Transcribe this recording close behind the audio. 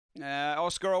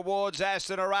Oscar Awards,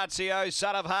 Aston Orazio,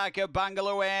 Son of Harker,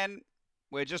 Bungaloo Ann.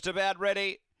 We're just about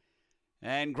ready.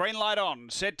 And green light on,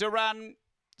 set to run.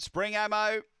 Spring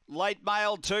Ammo, late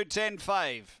mail, 210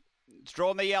 fave. It's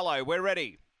drawn the yellow, we're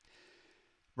ready.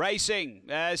 Racing,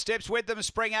 steps with them,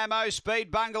 Spring Ammo,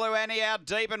 Speed, Bungaloo Annie out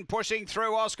deep and pushing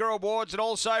through Oscar Awards, and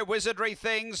also Wizardry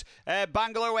Things.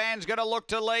 Bungaloo Ann's going to look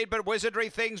to lead, but Wizardry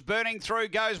Things burning through,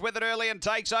 goes with it early and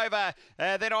takes over.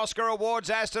 Then Oscar Awards,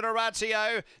 Aston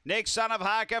Orazio, next Son of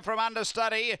Harker from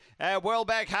understudy,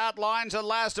 Wellback Heartlines, and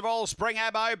last of all Spring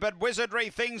Ammo, but Wizardry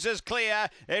Things is clear.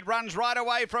 It runs right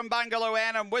away from Bungaloo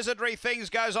Ann, and Wizardry Things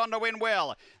goes on to win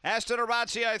well. Aston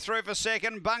Orazio through for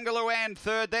second, Bungaloo Ann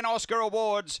third, then Oscar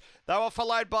Awards. They were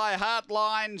followed by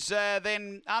Heartlines,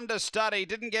 then Understudy.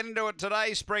 Didn't get into it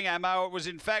today, Spring Ammo. It was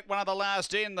in fact one of the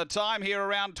last in. The time here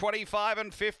around 25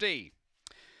 and 50.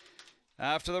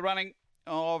 After the running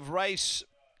of race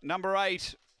number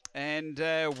 8 and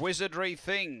Wizardry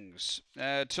Things.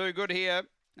 Too good here.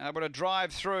 Able to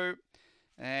drive through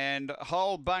and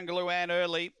hold Bungaloo Ann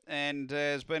early and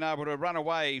has been able to run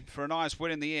away for a nice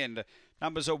win in the end.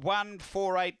 Numbers are 1,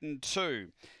 4, 8 and 2.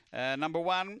 Number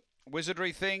 1,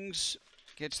 Wizardry Things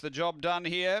gets the job done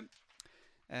here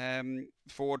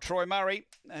for Troy Murray.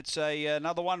 That's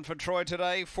another one for Troy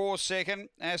today. 4 second,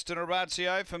 Aston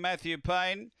Orazio for Matthew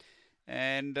Payne.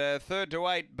 And 3rd to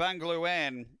 8, Bungaloo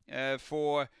Ann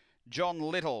for John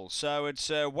Little. So it's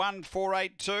 1, 4,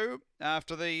 8, 2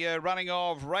 after the running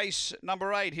of race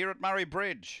number 8 here at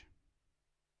Murray-Bridge.